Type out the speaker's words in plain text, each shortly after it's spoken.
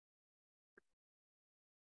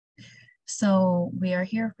So we are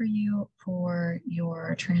here for you for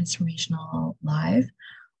your transformational live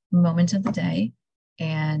moment of the day.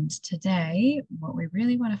 And today, what we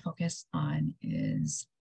really want to focus on is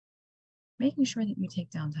making sure that you take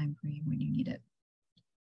downtime for you when you need it.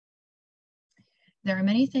 There are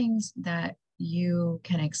many things that you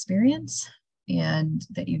can experience and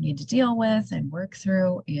that you need to deal with and work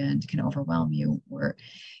through and can overwhelm you or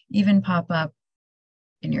even pop up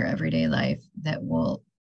in your everyday life that will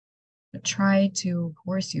try to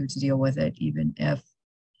force you to deal with it, even if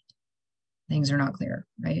things are not clear,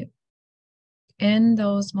 right? In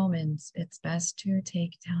those moments, it's best to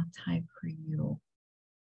take downtime for you.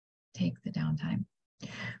 Take the downtime.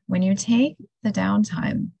 When you take the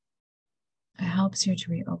downtime, it helps you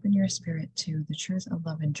to reopen your spirit to the truth of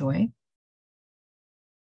love and joy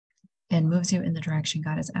and moves you in the direction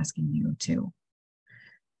God is asking you to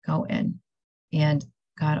go in. And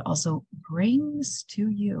God also brings to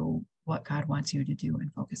you what God wants you to do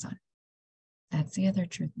and focus on. That's the other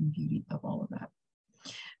truth and beauty of all of that.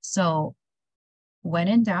 So when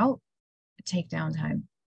in doubt, take downtime.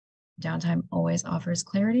 Downtime always offers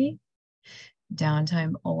clarity.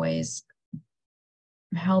 Downtime always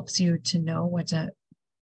helps you to know what to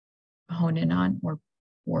hone in on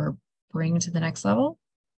or bring to the next level.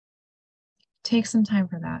 Take some time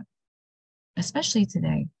for that, especially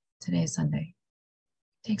today. Today's Sunday.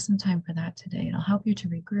 Take some time for that today. It'll help you to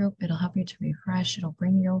regroup. It'll help you to refresh. It'll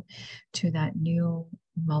bring you to that new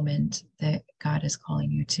moment that God is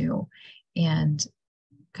calling you to. And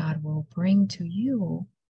God will bring to you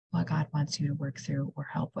what God wants you to work through or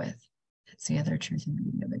help with. That's the other truth and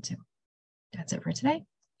beauty of it too. That's it for today.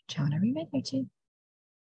 Ciao and everybody.